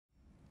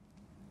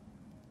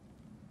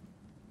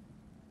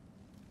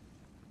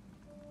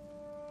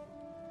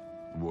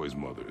boy's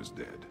mother is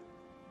dead.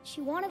 She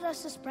wanted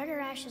us to spread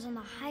her ashes on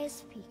the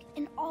highest peak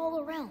in all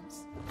the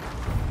realms.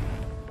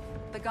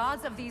 The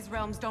gods of these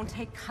realms don't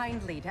take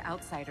kindly to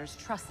outsiders,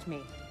 trust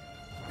me.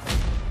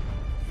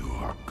 You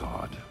are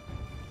God.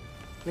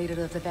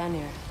 Leader of the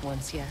Vanir,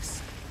 once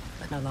yes,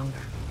 but no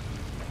longer.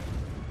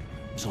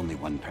 There's only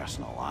one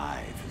person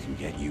alive who can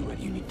get you where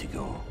you need to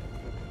go.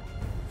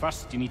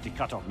 First, you need to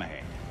cut off my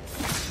head.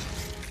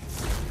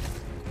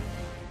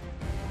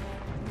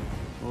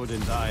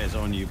 Odin's eye is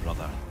on you,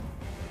 brother.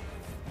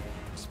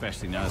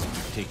 Especially now that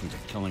you've taken to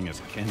killing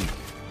his kin.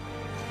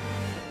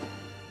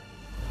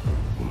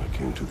 When I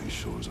came to these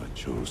shores, I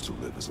chose to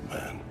live as a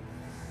man.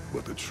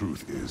 But the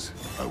truth is,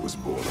 I was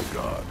born a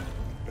god,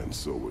 and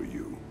so were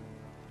you.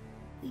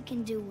 We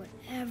can do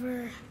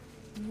whatever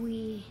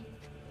we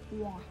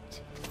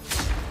want.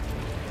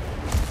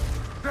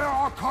 There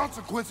are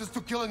consequences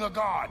to killing a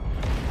god!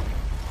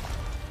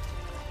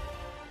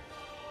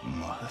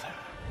 Mother.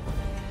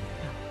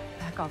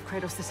 Back off,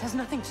 Kratos. This has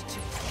nothing to do...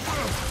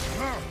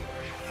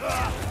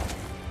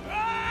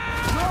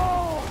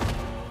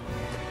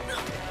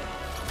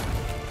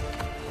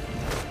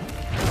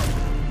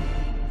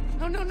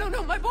 No!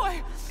 No, my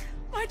boy!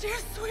 My dear,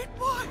 sweet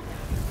boy!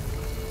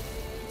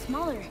 It's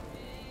Mother.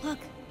 Look,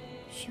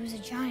 she was a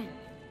giant.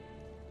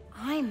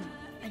 I'm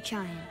a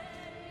giant.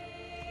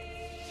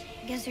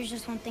 I guess there's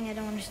just one thing I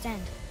don't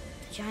understand.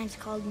 The giants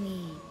called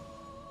me...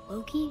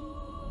 Loki?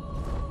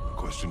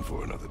 Question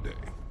for another day.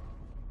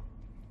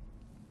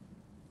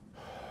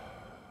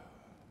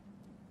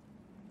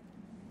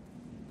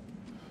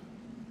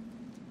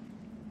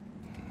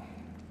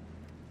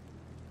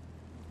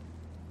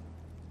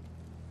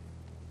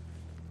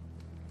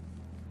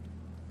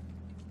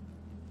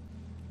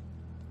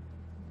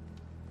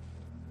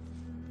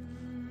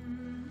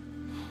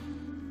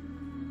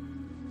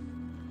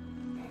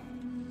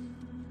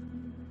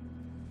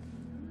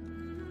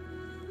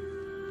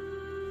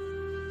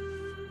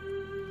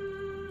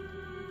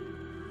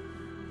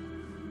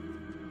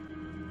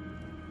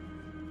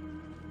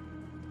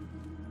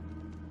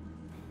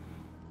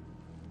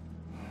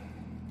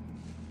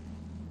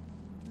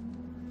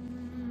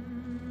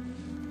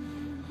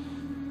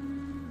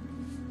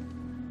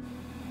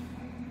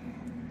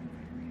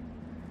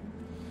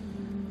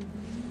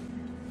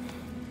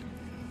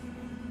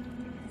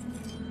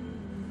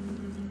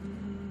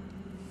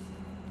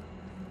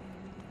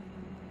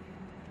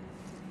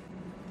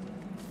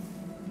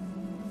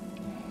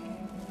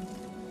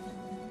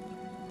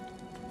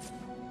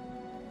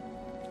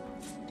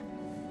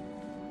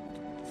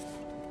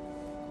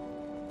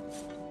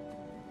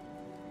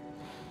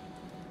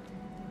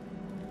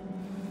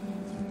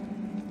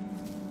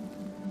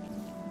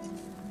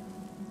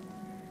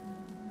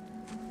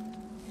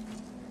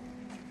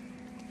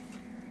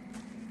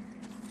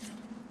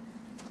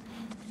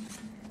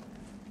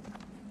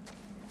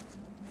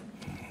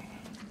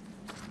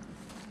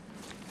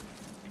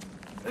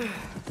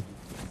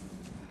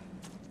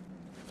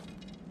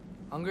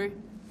 Hungry?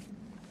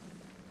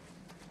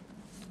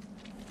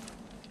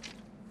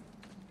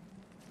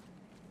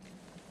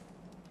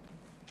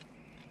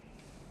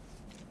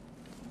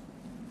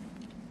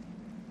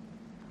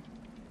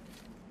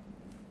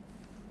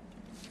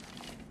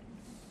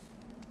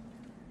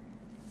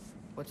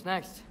 What's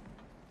next?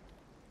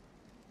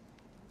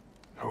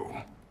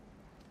 Home.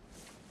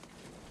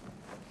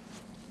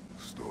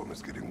 Storm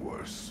is getting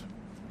worse.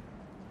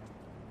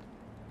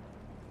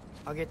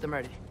 I'll get them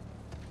ready.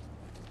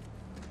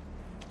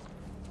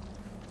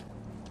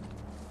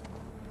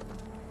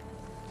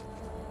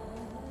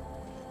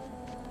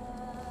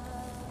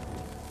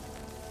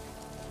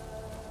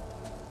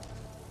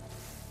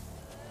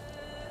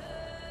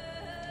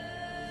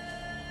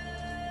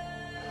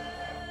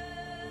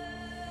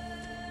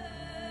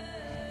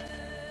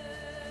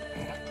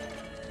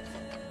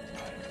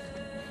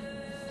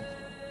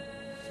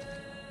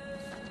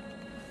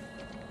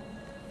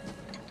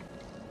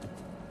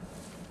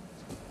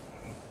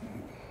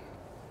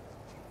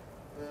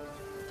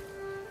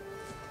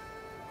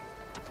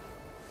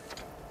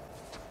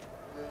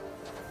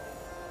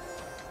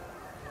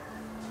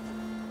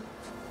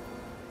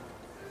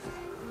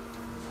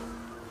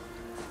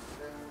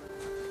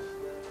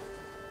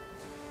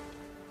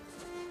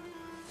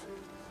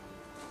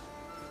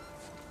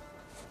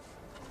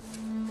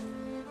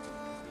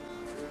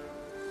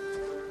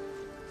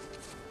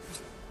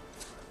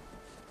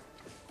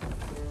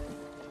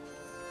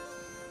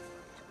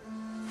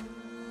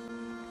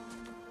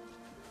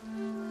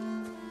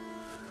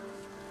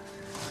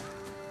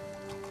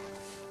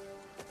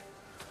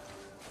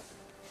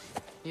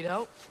 Need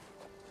help?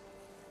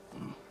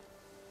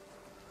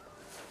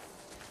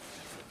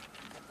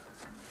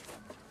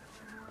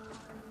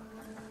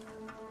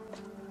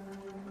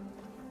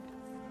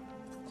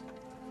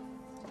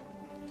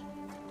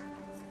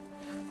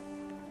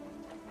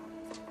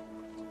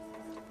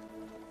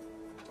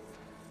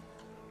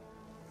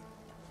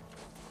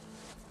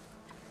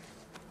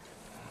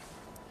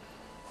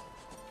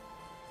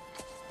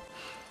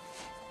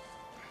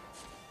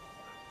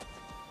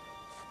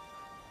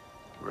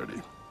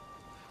 Ready?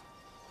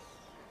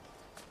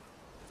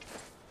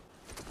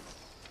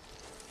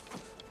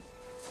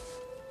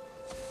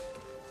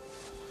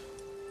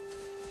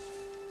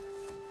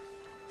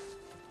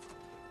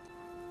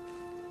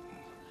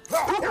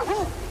 I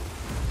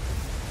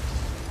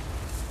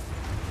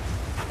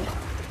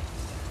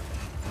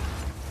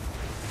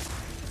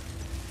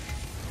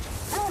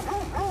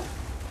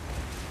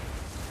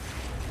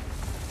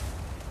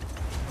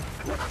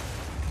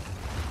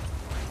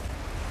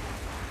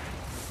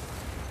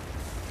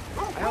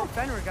hope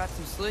Fenrir got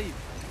some sleep.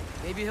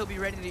 Maybe he'll be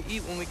ready to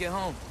eat when we get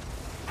home.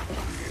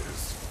 He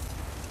is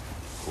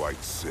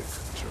quite sick,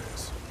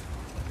 Atreus.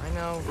 I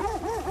know,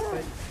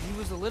 but he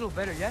was a little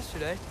better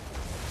yesterday.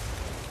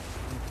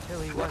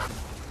 Until he wasn't.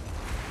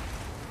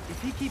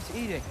 If he keeps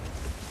eating,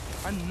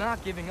 I'm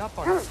not giving up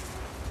on him.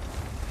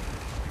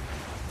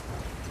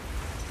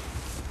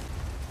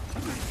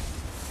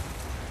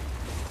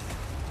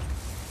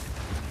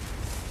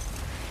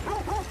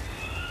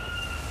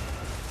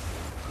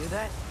 Hear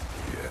that?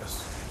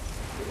 Yes.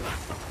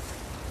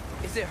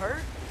 Is it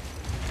her?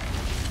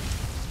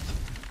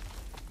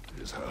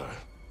 It is her.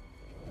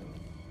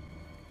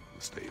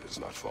 The state is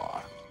not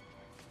far.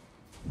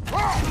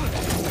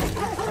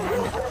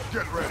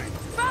 Get ready.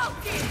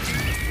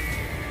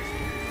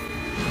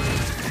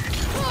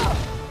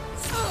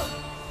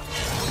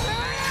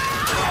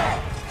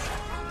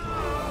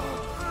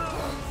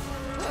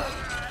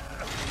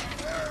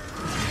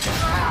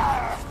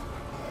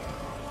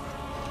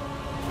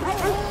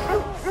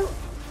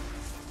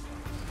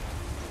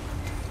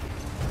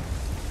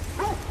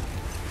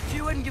 She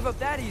wouldn't give up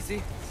that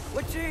easy,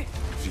 would she?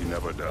 She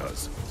never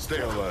does.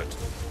 Stay alert.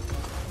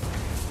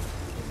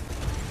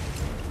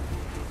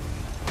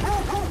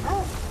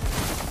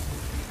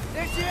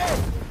 There she is!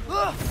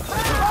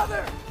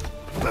 Brother!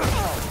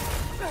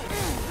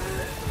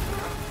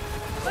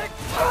 Let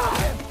go of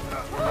him!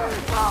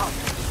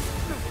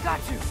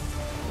 Got you!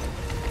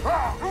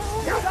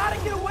 You gotta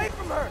get away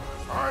from her!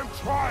 I'm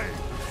trying.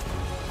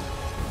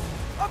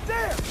 Up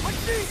there! What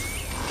she?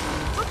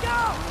 Look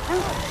out!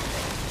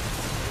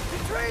 The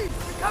trees!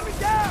 They're coming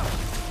down!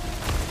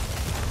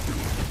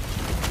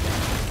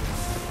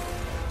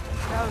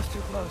 That was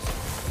too close.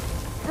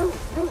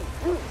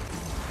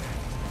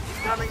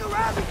 She's coming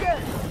around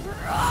again!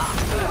 I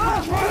do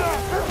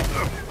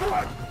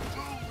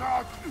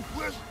not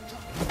wish to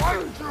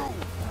fight you.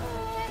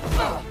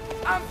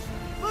 I'm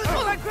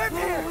losing my grip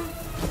here!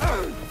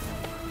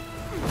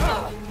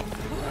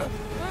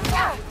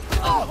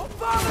 Oh,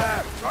 Father!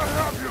 I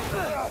have you.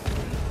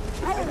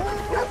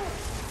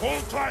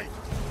 Hold tight.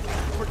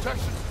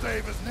 Protection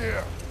stave is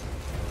near.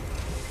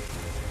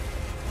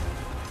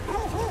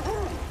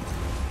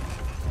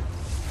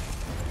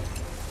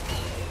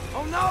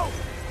 Oh no!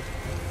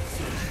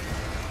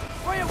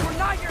 Freya, we're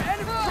not your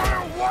enemy!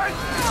 Freya, wait!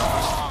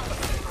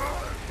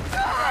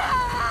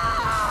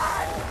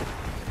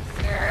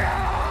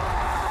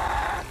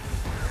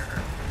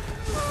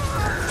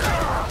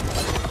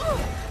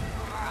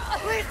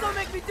 Please don't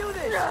make me do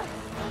this!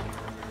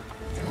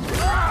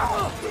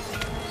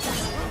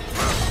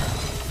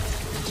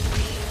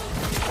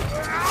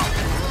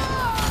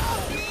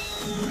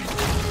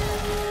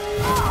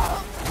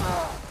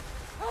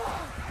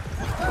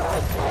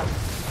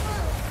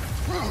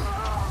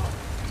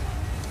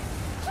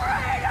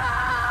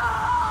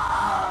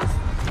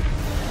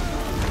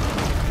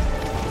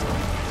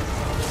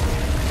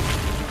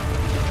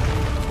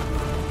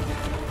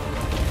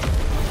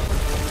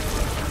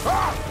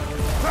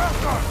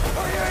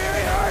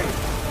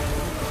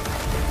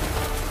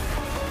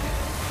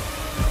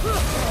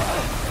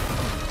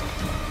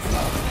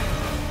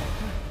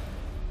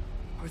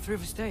 We're through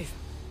for Stave.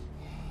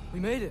 We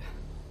made it.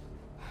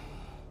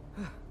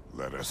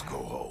 Let us go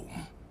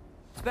home.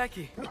 It's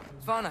Becky.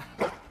 Svana.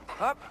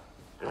 Up.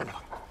 I'm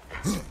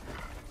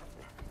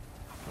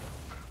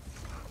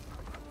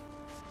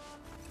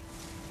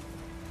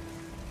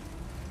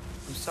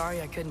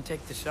sorry I couldn't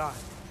take the shot.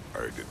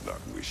 I did not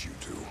wish you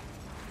to.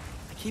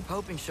 I keep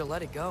hoping she'll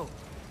let it go.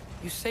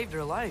 You saved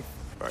her life.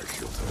 I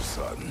killed her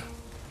son.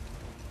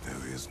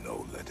 There is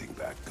no letting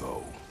that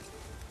go.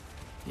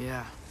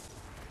 Yeah.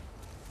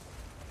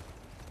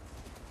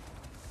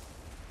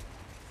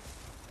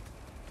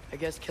 I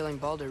guess killing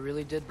Baldur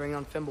really did bring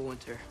on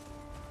Fimbulwinter.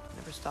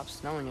 Never stopped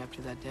snowing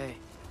after that day.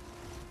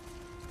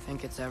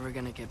 Think it's ever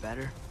gonna get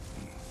better?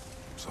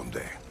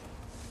 Someday.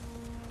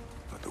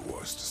 But the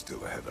worst is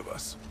still ahead of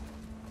us.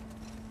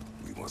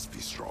 We must be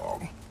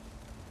strong.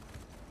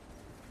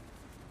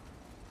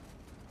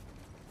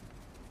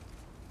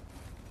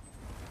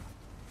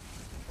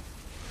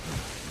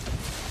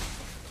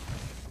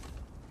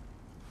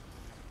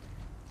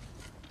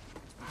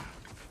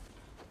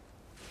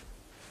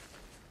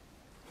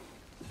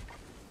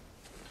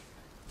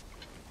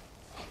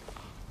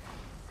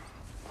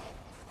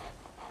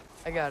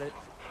 I got it.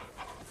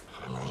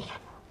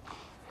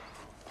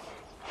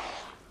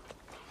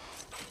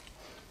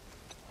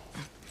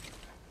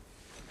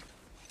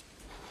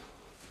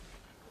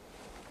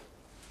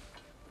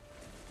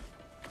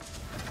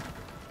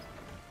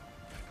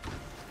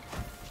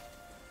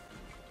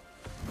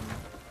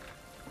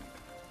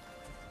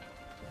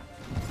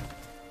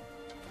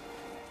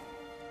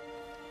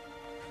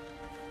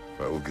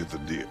 I will get the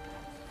deer.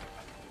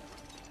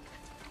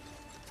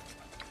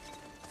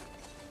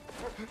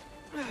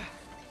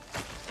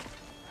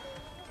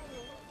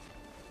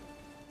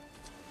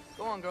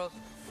 on, girls.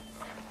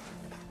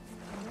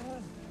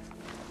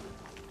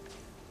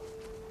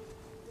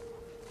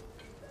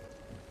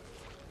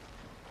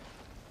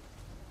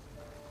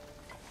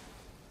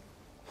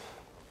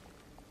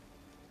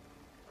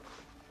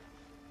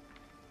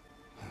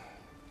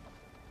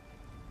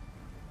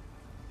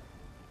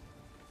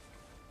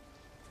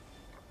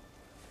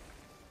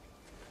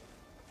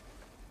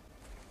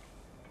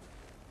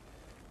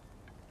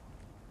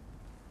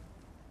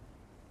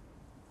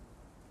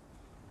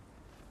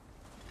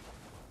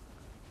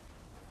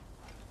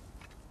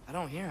 I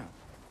don't hear him.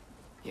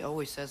 He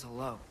always says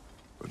hello.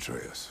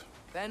 Atreus.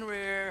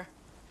 Fenrir.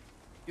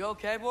 You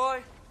okay,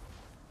 boy?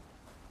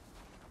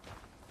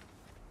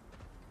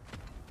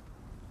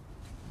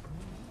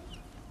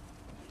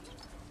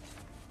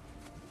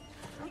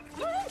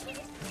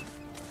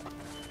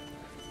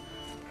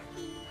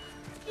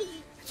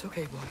 It's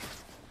okay, boy.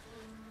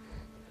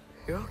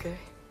 You're okay.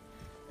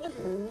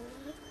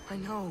 I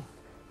know.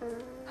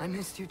 I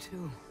missed you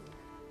too.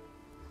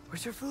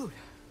 Where's your food?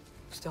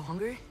 Still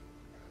hungry?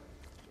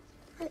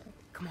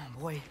 Come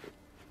on, boy.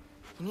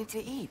 You need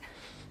to eat.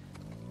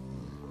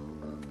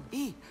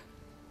 Eat.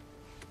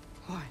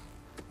 What?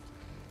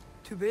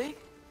 Too big?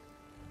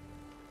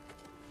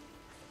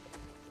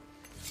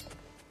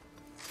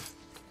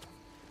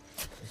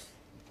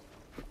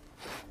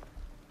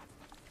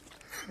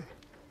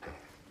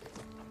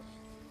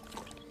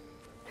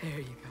 There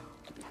you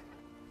go.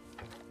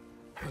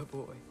 Good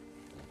boy.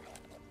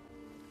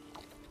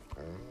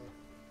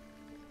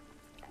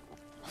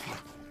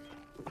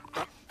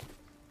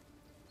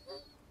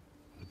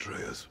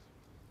 Atreus,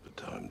 the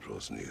time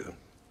draws near.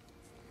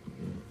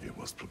 You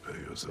must prepare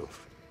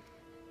yourself.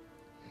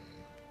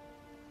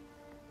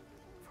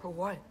 For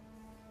what?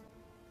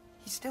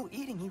 He's still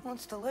eating. He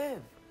wants to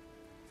live.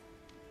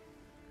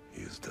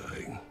 He is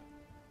dying.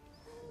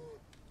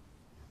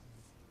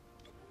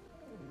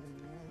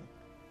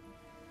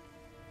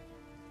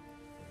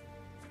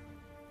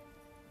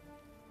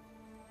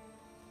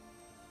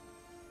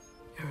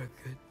 You're a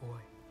good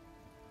boy.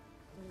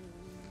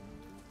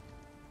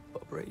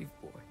 A brave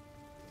boy.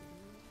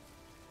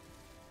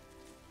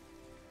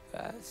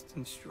 Fast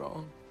and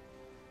strong.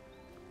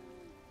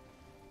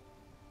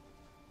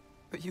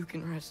 But you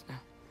can rest now.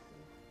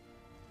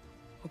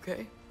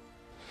 Okay?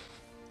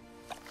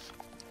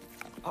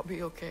 I'll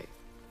be okay.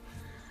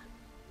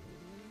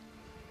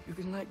 You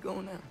can let go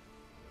now.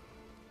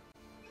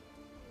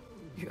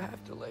 You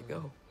have to let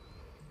go.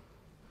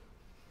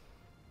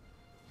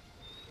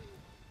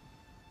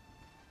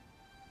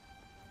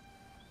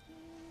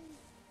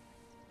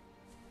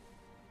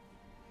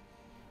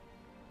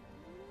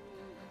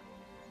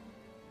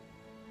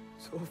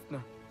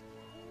 Sofna.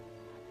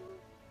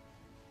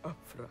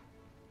 Afra.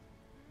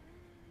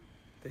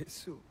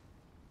 Tesu.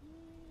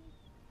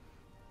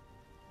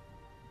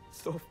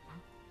 Sofna.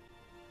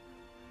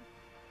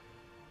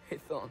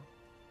 Ethon.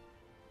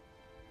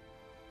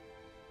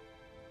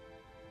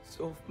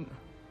 Sofna.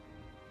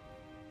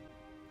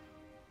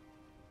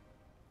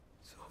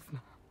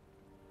 Sofna.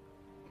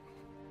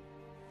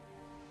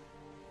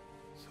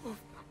 Sofna.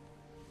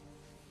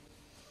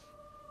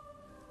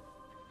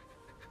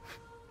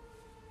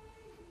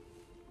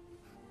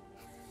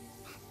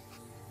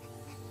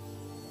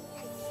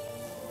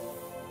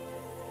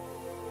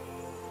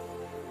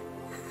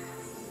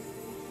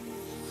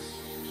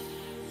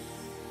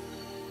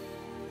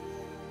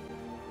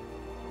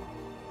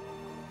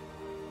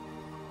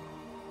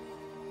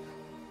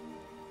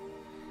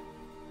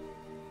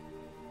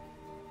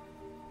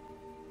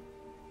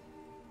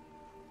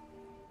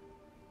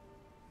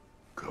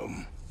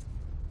 Come.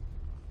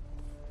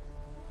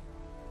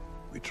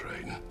 We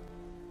train.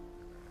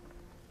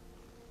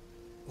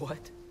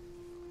 What?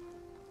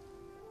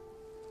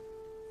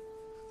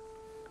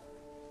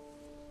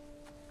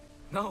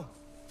 No.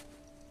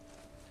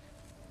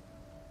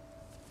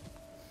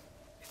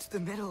 It's the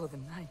middle of the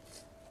night.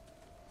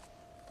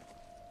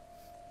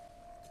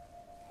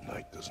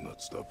 Night does not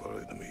stop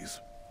our enemies.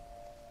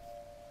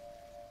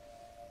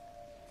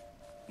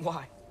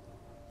 Why?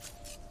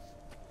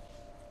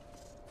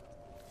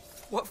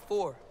 What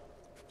for?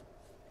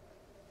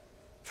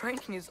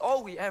 Training is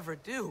all we ever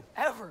do,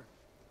 ever.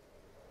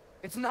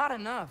 It's not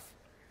enough.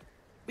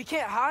 We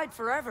can't hide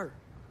forever.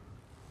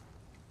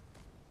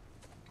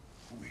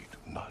 We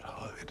do not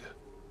hide.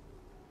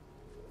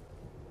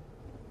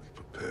 We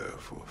prepare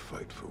for a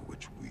fight for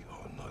which we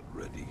are not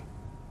ready.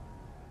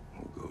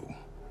 We'll go.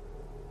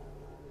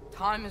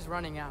 Time is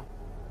running out.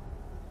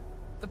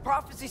 The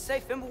prophecies say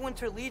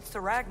Fimbulwinter leads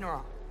to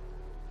Ragnarok.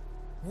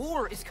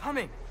 War is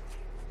coming.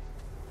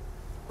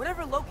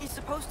 Whatever Loki's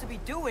supposed to be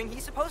doing,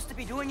 he's supposed to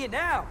be doing it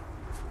now.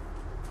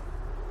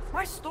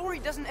 My story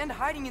doesn't end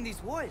hiding in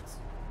these woods.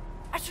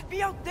 I should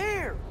be out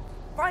there,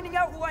 finding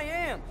out who I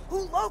am,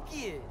 who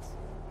Loki is.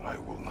 I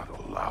will not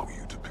allow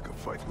you to pick a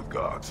fight with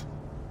gods.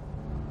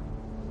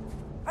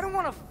 I don't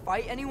want to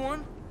fight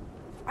anyone.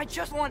 I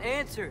just want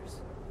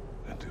answers.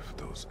 And if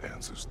those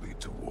answers lead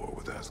to war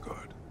with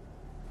Asgard?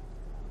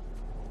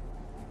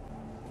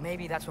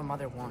 Maybe that's what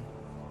Mother wanted.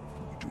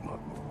 We do not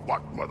know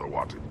what Mother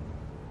wanted.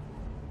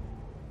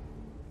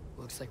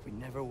 Looks like we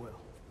never will.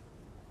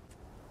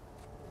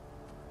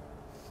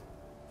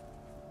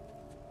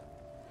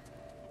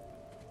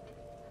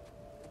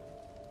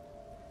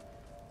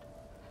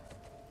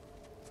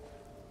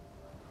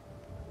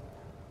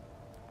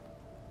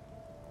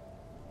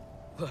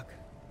 Look.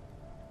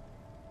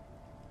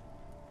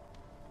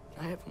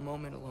 Can I have a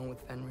moment alone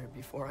with Fenrir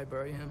before I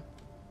bury him?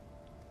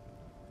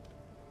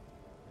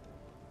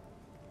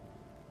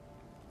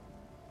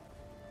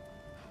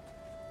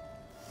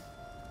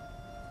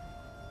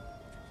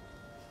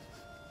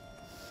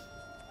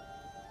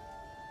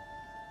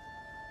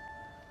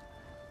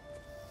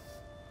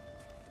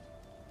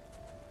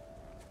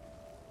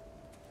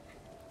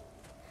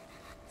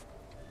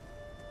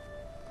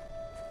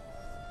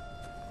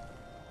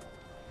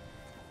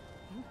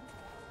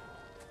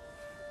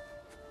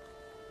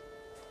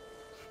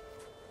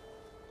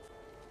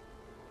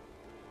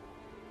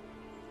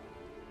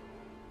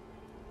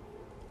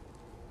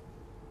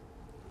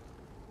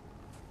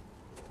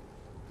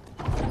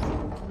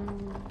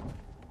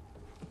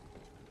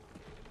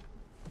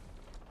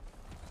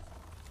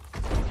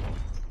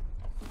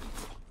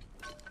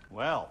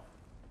 Well,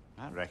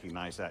 I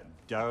recognize that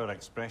dour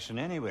expression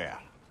anywhere.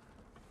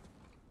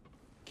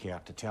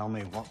 Care to tell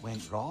me what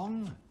went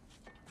wrong?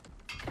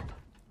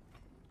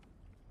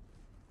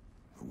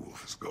 The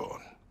wolf is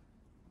gone.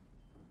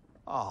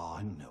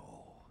 Oh, no.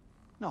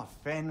 Not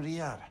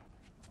Fenrir.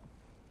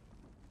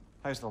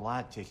 How's the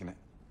lad taking it?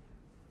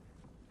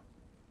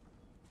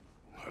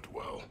 Not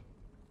well.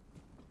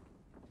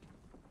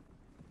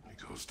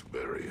 He goes to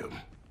bury him.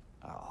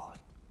 Oh,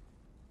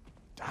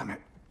 damn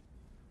it.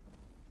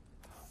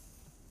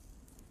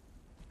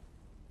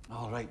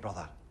 All right,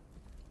 brother.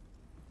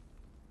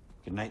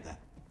 Good night, then.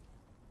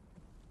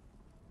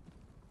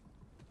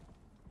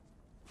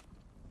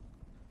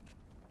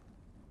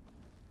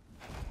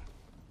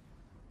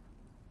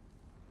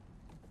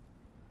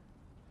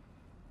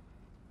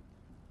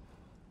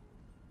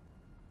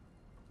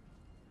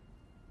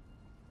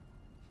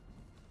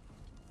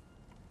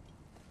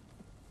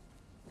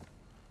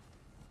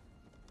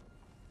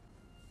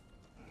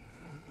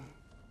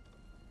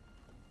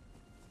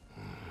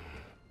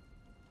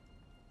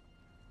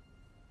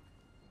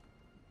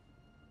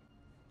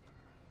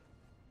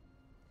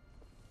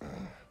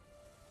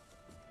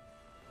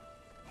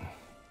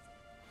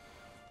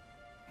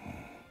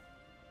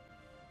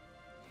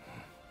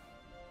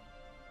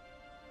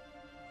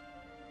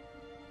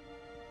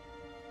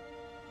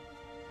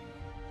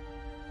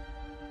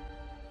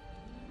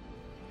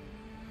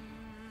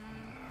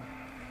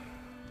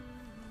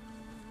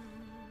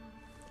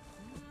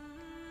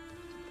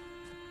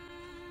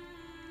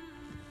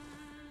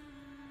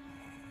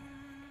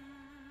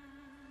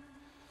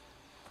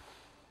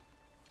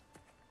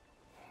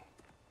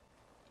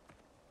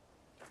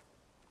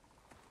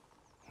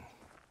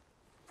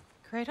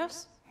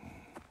 Kratos?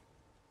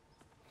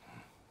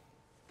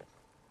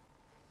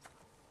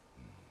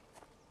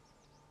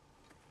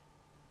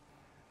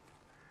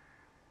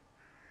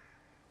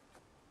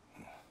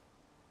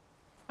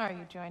 Are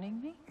you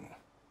joining me?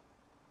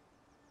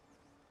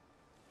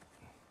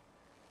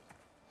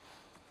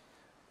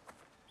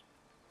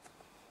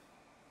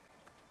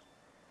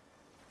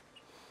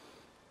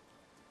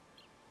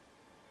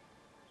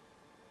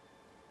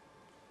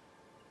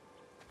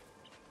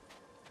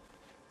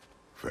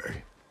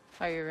 Faye.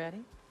 Are you ready?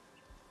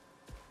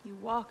 You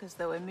walk as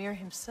though Emir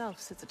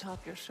himself sits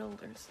atop your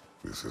shoulders.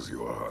 This is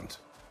your hunt.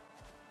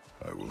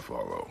 I will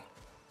follow.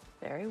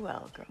 Very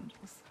well,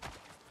 Grumbles.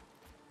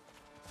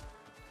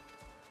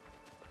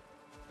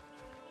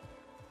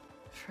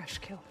 Fresh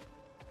kill.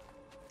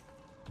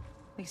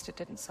 At least it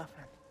didn't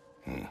suffer.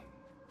 Am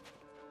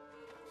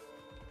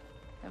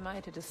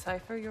I to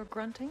decipher your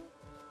grunting?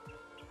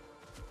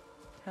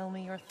 Tell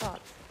me your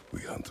thoughts.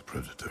 We hunt the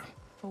predator.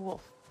 A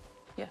wolf.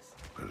 Yes.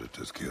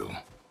 Predators kill.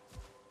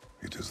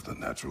 It is the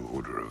natural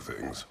order of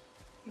things.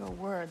 Your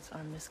words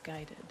are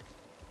misguided.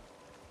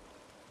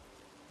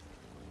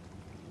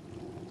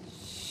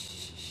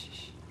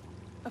 Shh.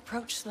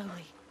 Approach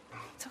slowly.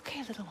 It's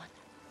okay, little one.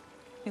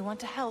 We want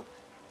to help.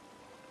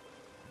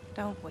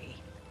 Don't we?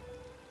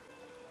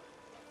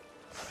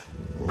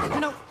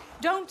 No,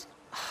 don't!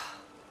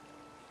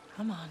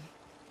 Come on.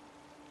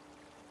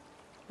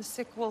 The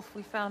sick wolf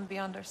we found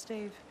beyond our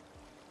stave.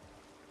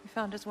 He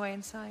found his way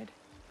inside.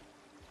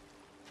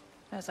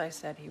 As I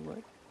said he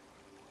would.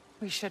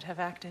 We should have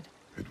acted.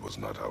 It was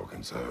not our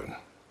concern.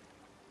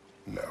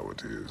 Now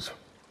it is.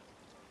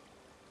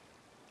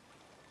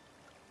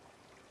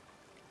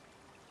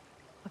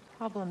 The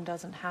problem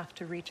doesn't have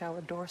to reach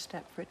our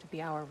doorstep for it to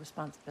be our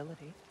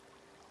responsibility.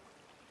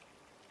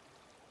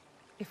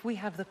 If we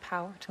have the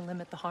power to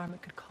limit the harm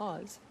it could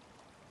cause,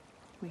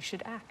 we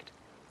should act.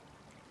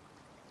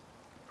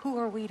 Who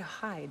are we to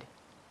hide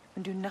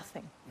and do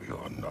nothing? We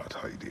are not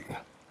hiding.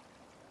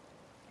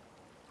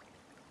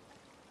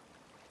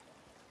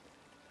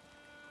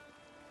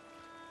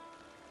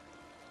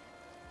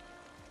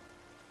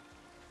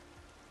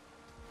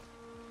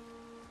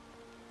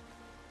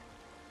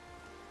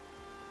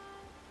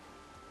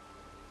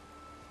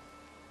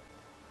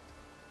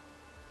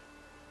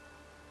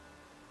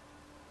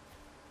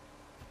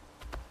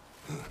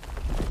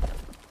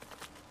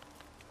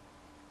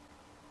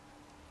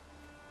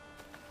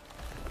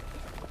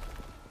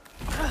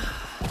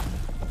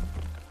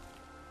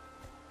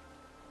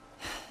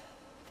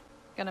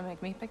 Gonna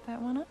make me pick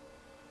that one up?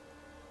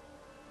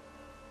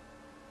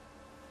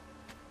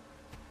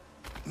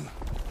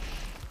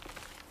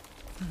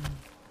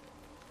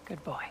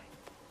 Good boy.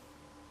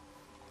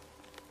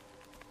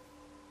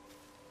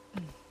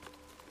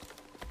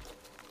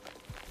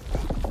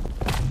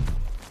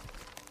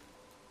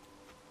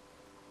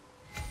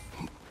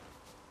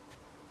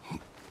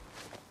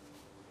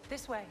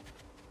 This way.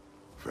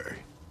 Faye.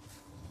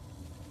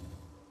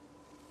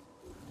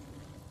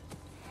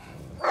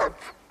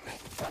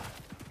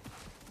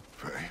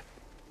 Faye.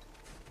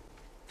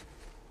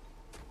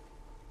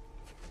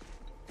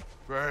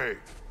 Faye.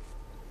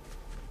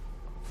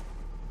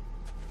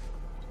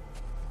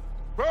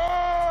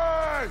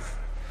 Faye!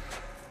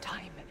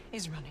 Time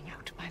is running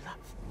out, my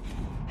love.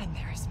 And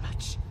there is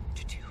much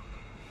to do.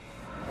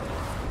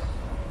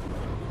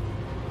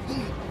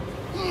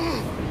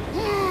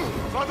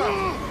 Brother!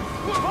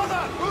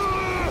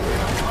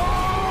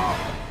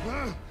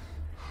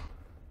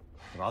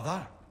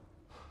 Brother?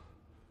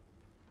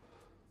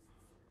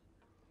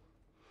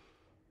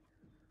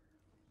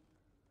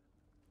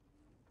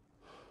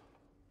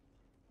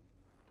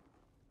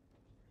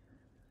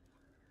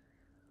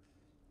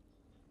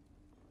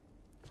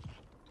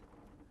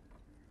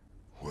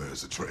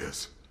 Where's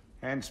Atreus?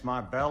 Hence my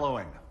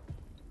bellowing.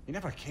 He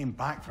never came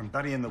back from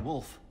burying the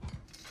wolf.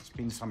 It's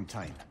been some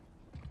time.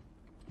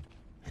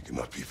 He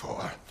cannot be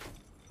far.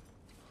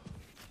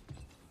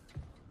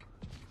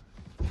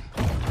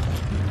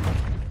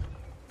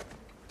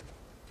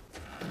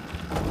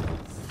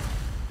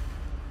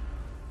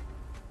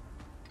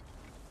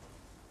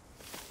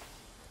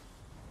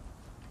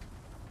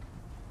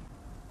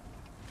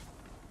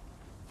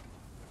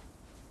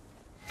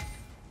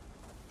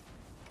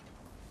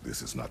 This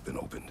has not been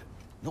opened.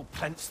 No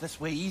prints this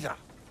way either.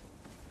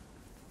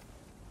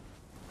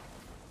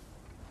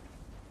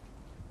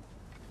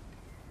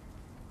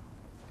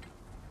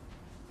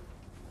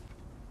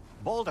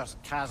 Baldur's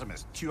Chasm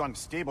is too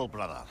unstable,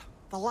 brother.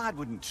 The lad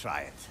wouldn't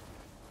try it.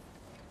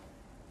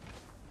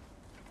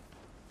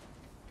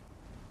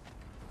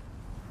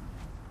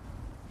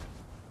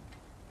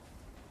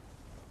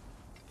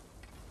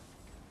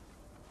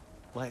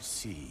 Let's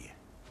see.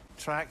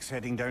 Tracks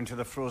heading down to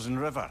the frozen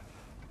river.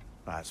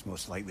 That's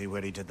most likely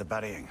where he did the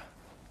burying.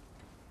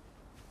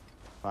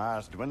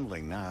 Fire's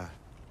dwindling now.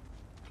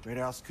 Where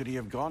else could he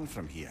have gone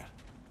from here?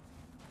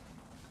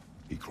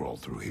 He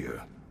crawled through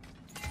here.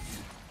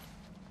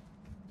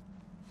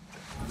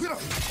 You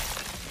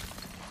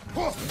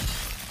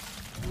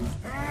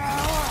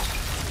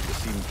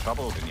seem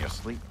troubled in your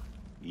sleep,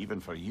 even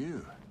for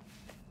you.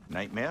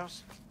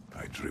 Nightmares?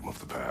 I dream of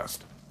the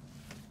past.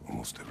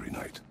 Almost every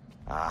night.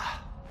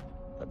 Ah,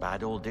 the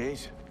bad old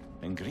days?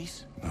 In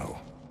Greece? No.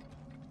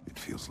 It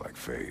feels like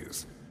Faye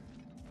is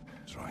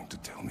trying to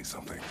tell me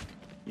something.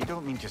 You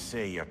don't mean to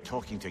say you're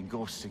talking to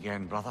ghosts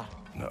again, brother?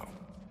 No.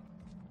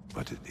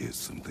 But it is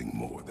something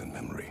more than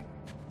memory.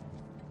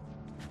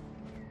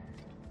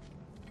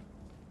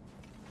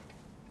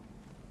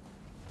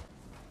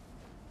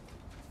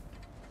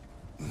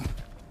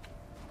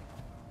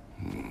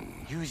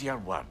 Use your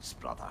words,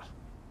 brother.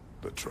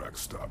 The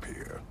tracks stop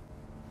here.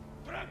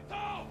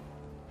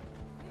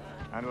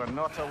 And we're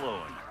not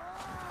alone.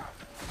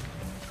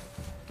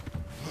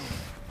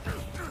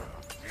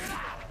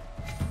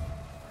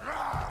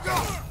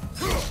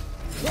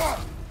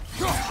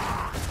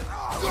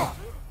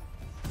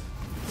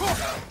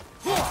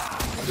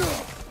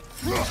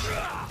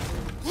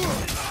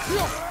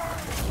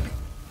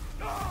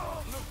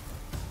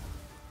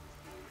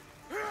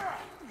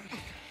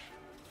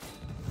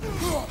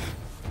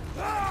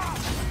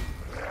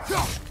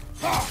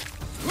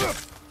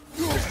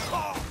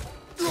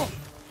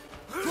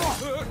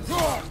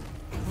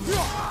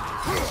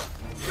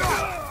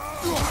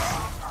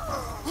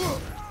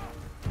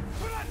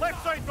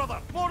 Left side,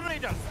 brother! More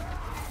raiders!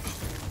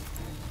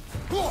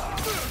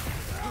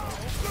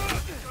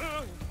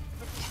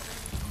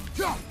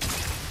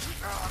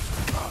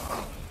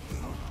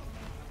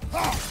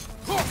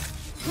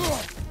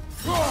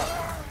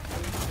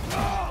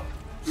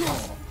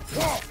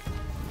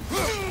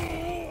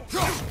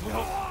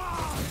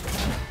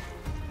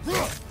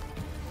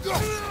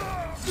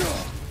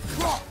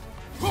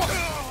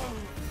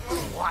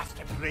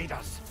 Blasted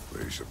raiders!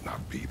 They should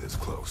not be this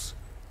close.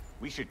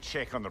 We should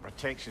check on the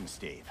protection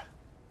stave.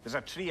 There's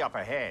a tree up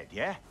ahead,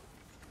 yeah?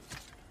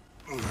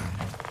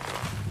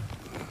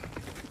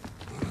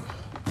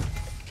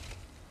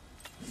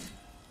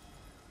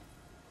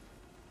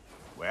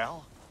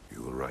 Well?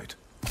 You were right.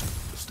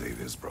 The stave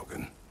is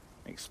broken.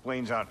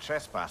 Explains our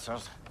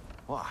trespassers.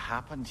 What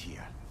happened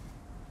here?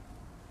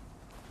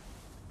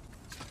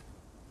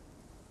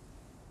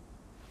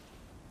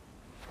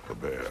 A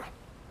bear.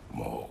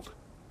 Mauled.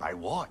 By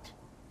what?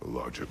 A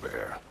larger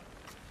bear.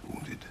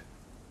 Wounded.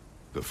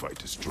 The fight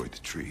destroyed the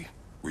tree.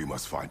 We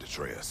must find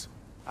Atreus.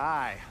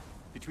 Aye.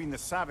 Between the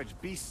savage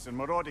beasts and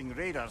marauding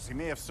raiders, he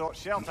may have sought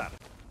shelter.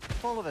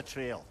 Follow the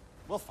trail.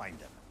 We'll find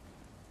him.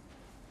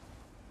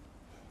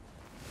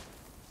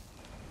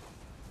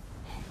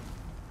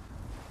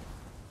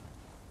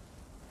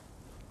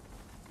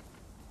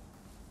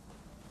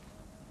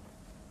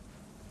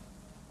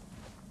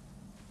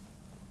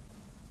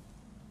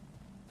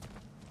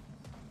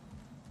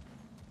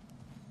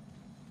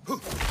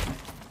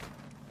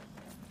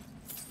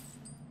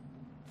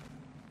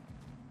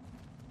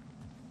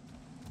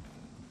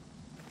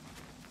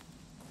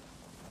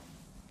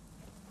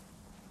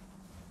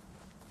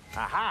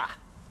 Aha!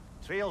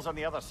 Trail's on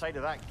the other side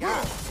of that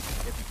gap,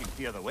 if you can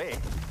clear the way.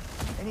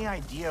 Any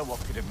idea what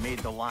could have made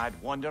the lad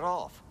wander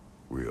off?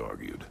 We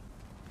argued.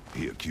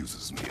 He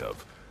accuses me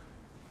of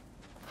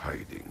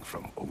hiding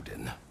from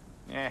Odin.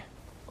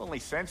 Only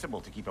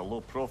sensible to keep a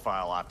low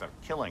profile after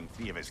killing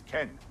 3 of his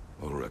kin.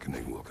 A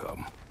reckoning will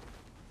come.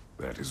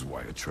 That is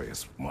why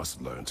Atreus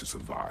must learn to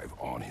survive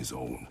on his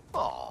own.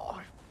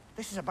 Oh,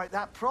 this is about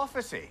that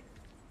prophecy.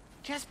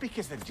 Just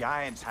because the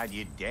giants had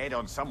you dead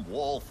on some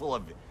wall full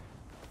of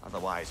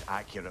otherwise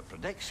accurate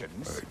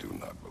predictions... I do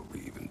not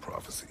believe in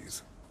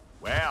prophecies.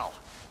 Well,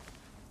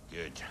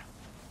 good.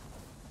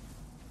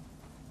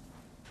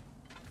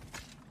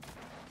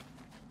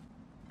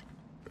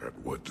 And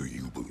what do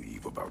you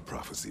believe about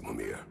prophecy,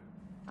 Mimir?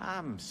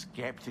 I'm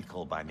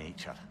skeptical by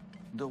nature,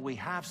 though we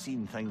have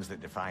seen things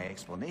that defy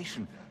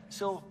explanation.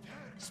 So,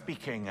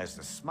 speaking as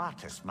the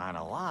smartest man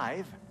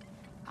alive,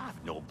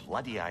 I've no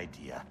bloody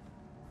idea.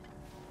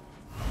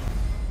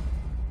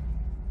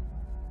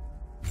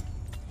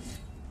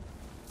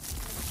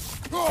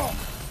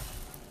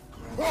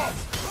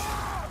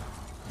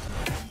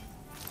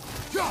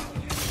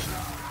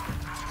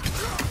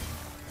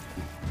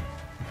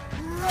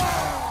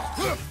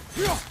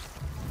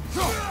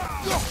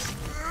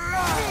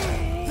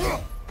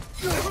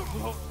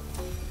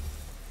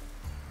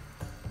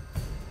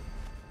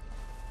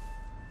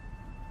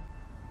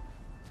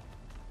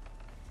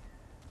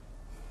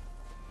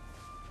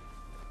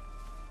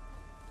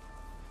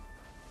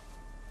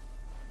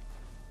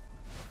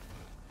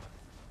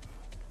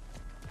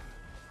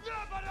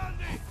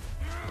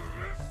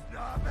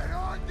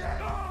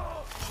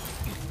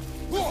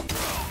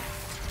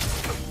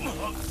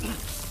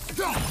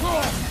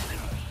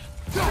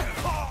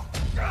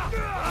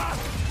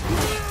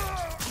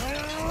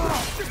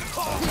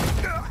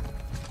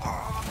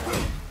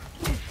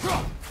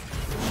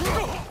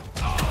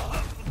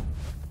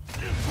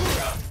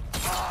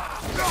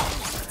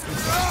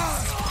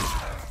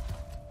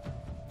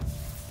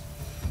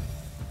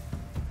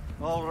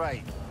 All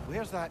right,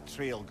 where's that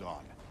trail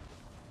gone?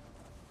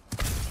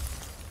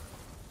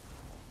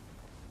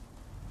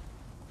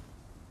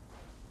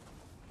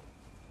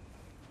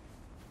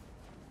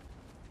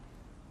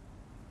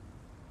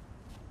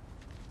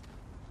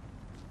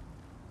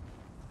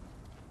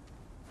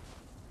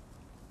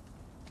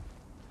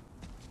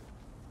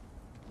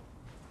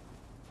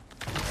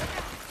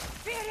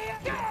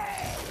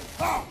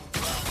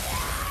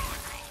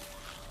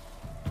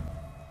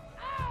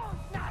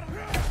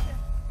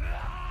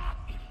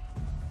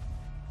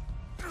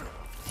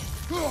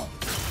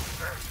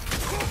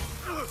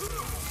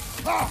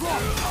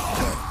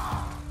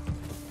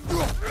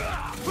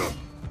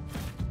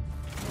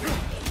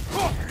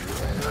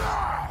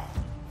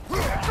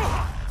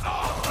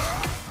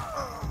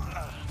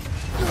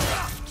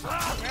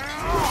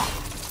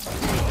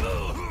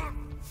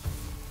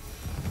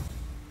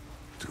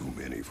 Too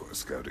many for a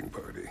scouting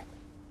party.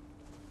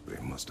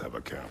 They must have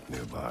a camp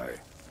nearby.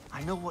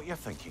 I know what you're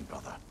thinking,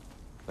 brother.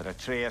 But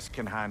Atreus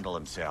can handle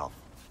himself.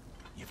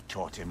 You've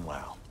taught him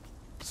well.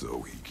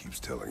 So he keeps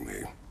telling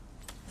me.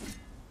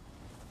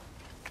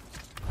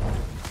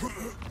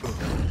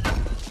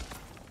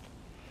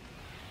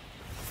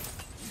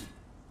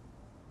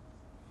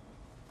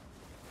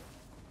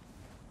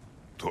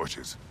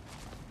 Torches.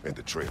 And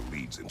the trail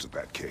leads into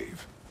that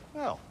cave.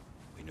 Well,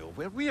 we know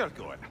where we are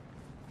going.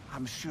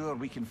 I'm sure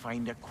we can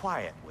find a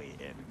quiet way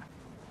in.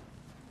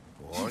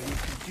 Or you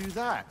could do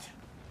that.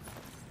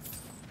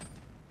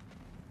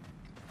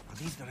 Are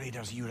these the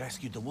raiders you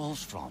rescued the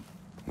wolves from?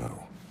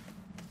 No.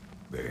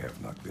 They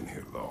have not been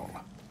here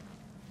long.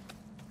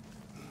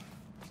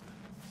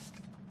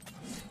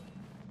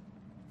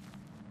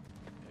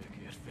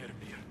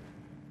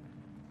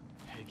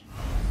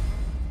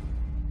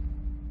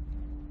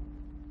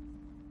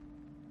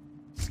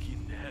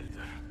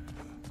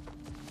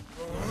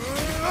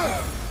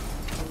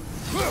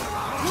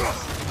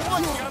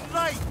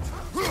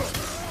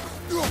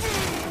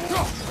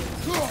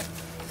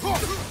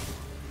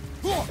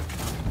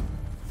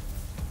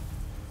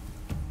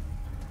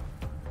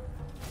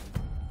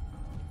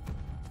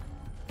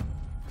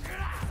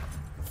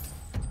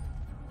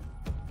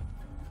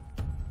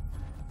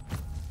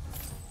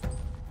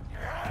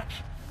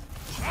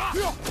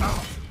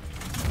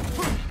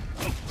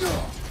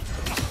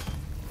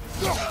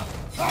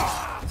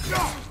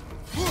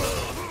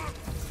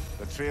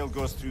 The trail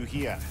goes through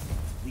here.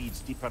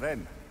 Leads deeper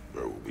in.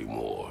 There will be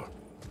more.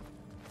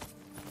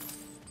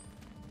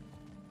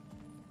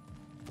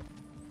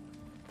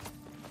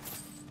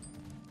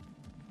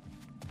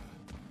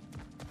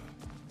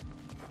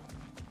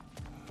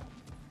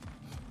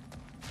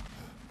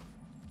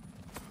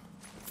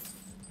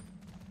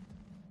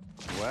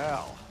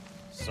 Well,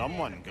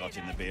 someone got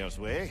in the bear's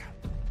way.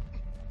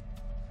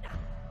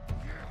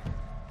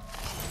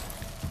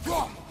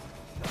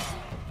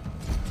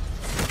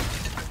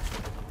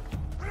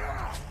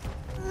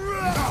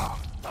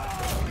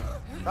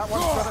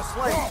 got a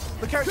slide.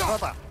 Look out,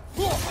 brother.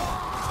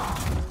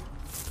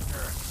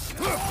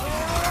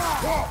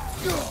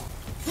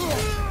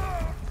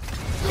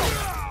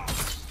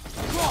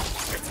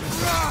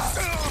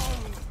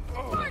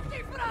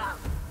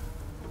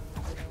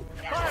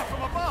 Fire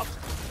from above!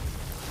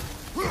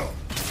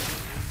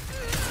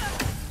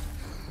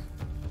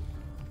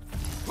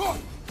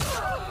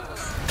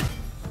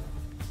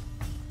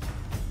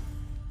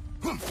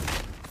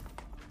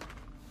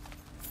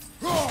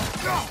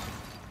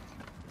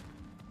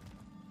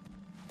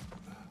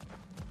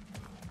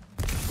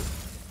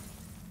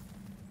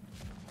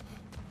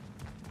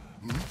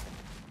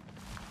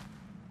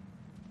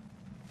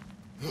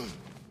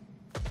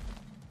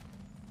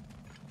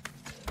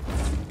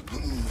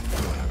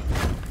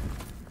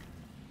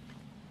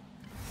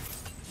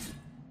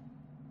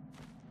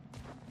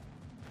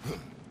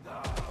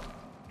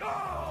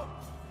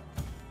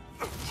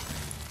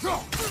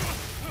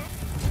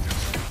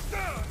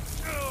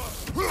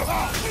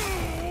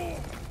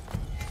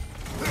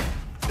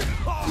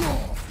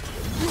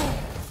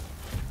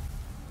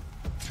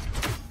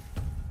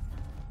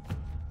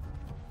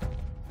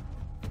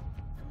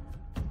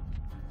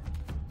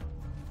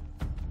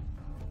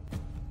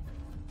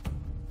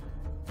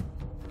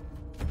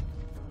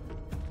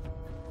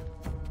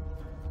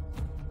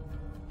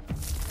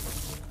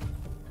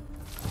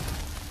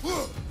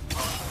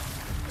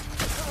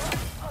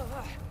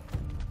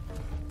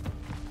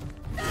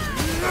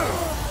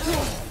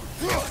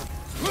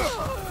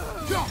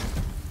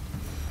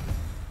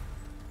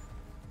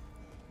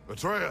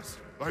 Atreus,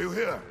 are you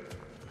here?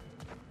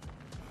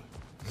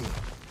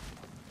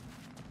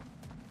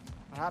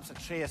 Perhaps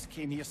Atreus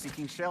came here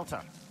seeking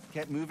shelter.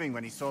 Kept moving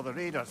when he saw the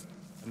raiders,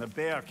 and the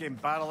bear came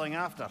barreling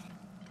after.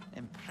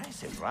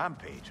 Impressive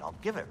rampage, I'll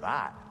give it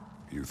that.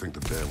 You think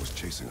the bear was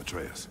chasing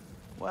Atreus?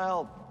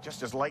 Well,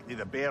 just as likely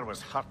the bear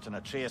was hurt and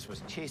Atreus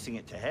was chasing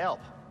it to help.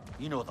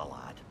 You know the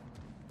lad.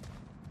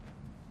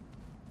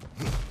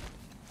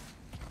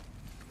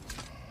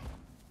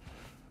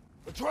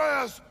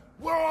 Atreus,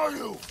 where are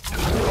you?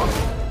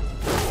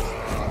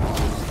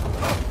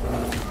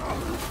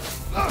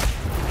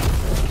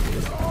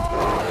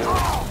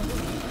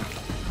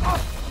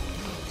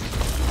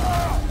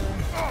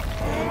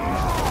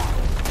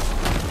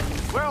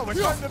 Well, we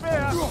found the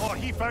bear, or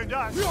he found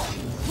us.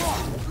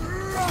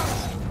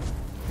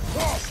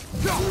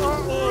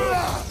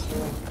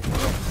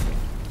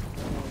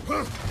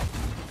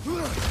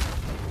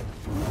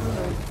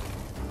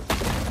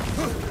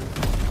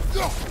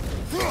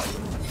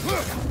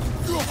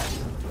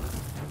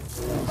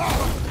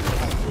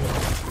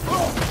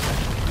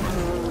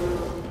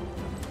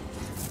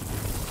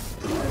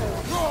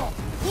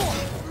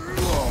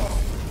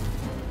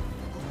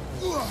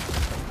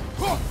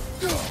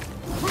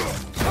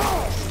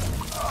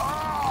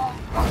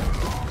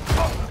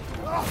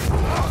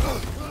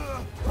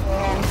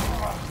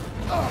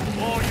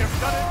 Oh, you've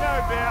done it now,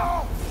 bear.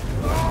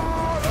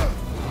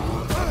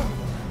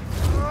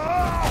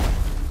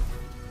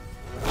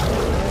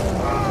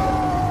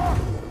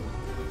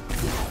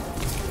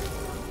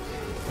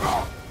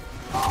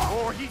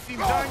 Oh, he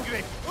seems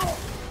angry.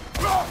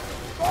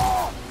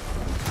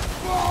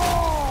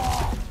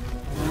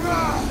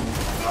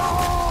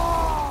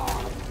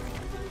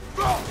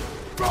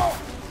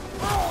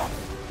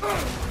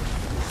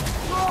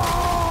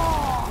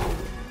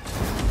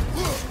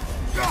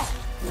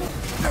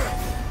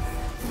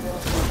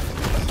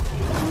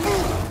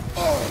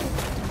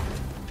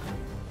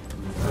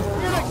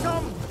 Here it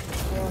comes!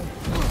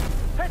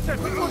 Hit it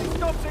before he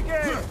stops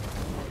again!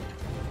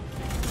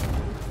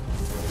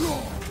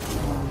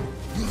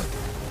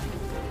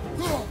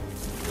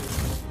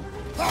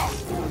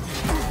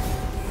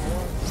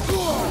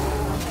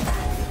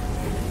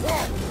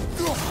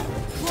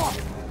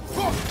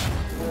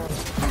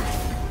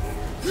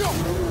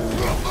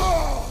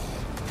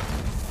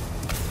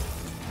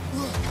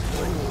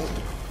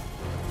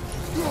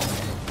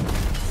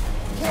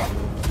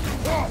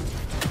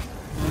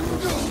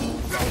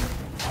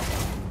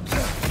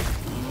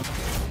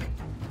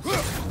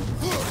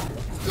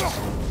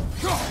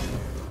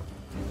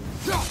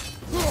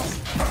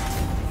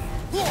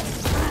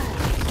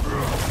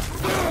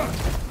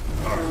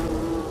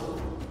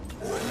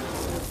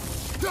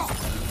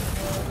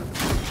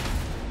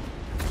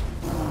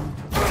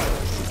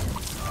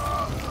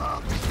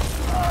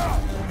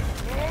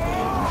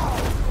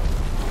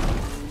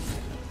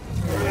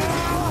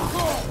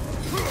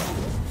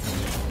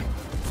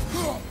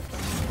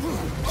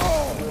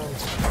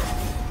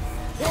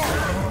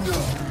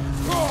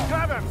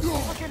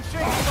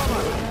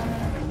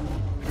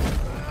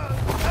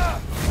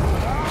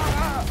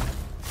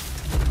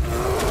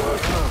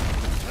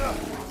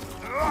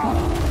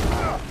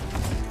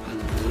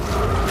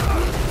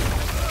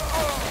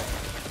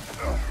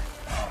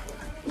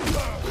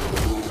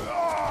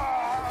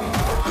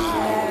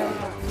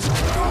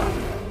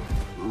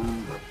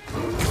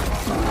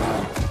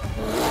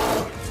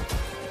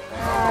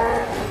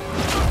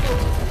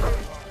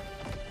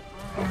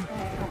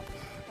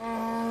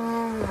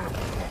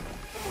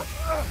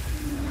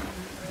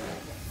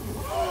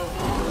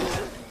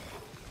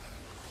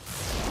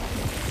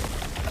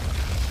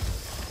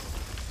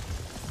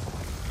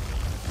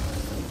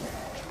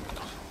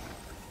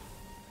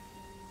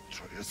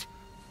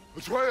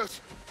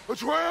 Atreus!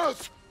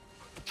 Atreus!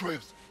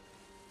 Atreus!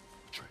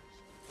 Atreus.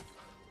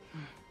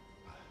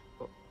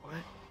 What?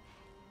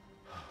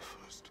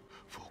 First,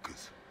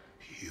 focus.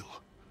 Heal.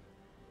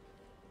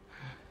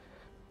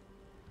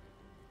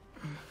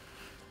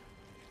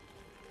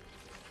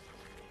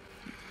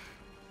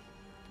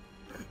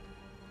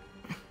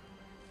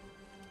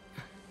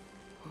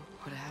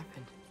 What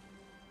happened?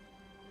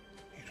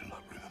 You do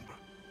not remember.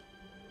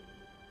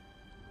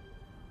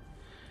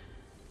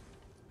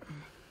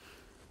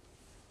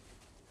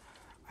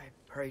 I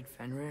prayed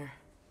Fenrir.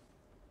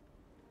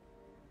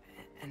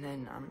 And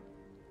then I'm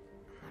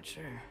not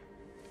sure.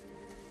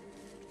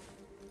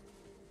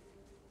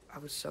 I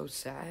was so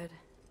sad.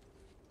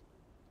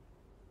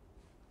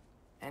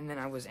 And then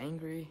I was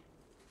angry.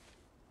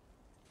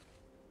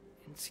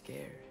 And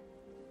scared.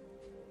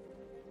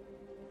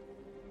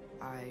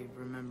 I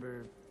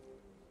remember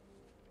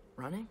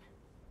running.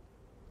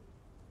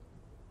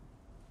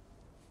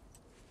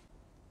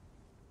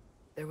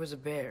 There was a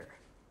bear.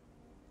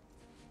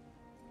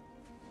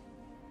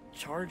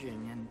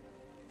 Charging, and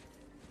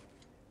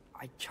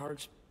I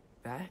charged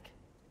back?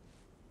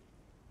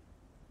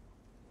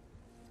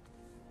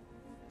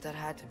 That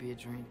had to be a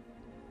dream.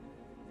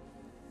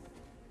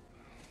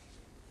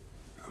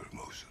 Your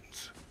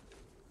emotions.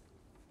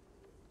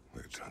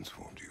 They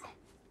transformed you.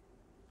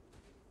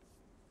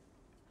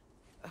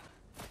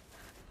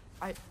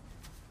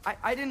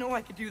 I didn't know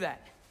I could do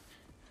that.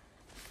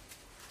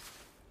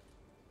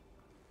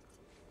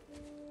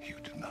 You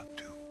did not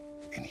do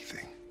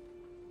anything.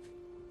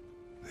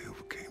 They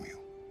overcame you.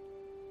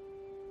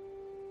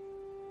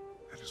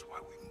 That is why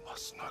we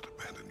must not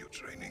abandon your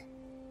training.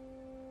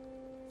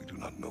 We do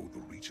not know the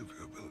reach of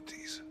your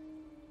abilities.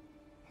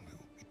 They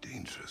will be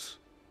dangerous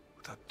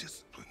without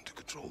discipline to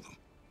control them.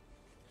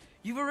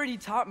 You've already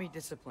taught me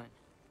discipline.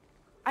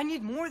 I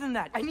need more than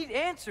that. I need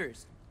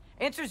answers.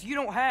 Answers you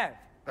don't have.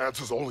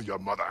 Answers only your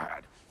mother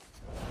had.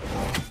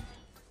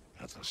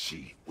 Answers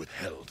she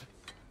withheld.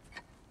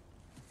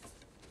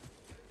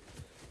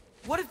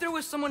 What if there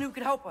was someone who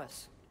could help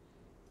us?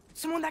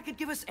 Someone that could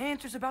give us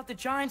answers about the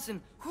giants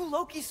and who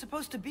Loki's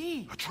supposed to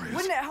be. Atreus.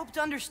 Wouldn't it help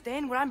to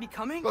understand what I'm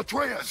becoming?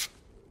 Atreus!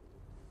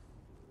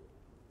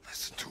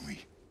 Listen to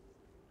me.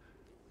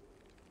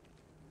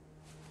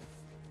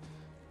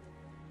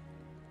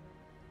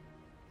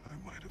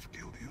 I might have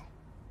killed you.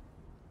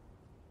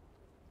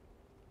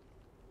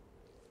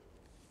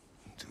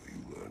 Until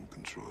you learn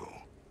control,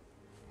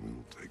 we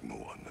will take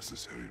no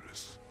unnecessary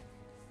risks.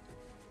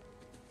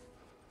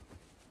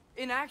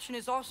 Inaction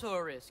is also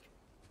a risk.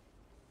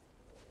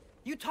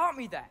 You taught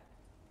me that.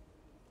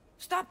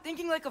 Stop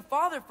thinking like a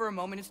father for a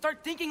moment and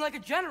start thinking like a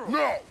general.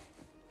 No!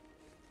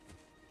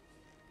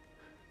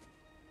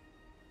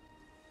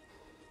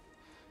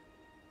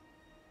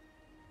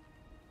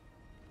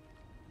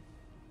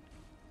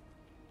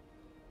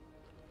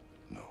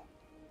 No.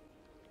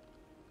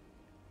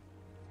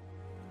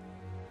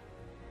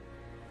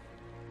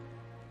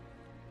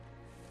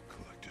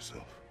 Collect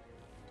yourself.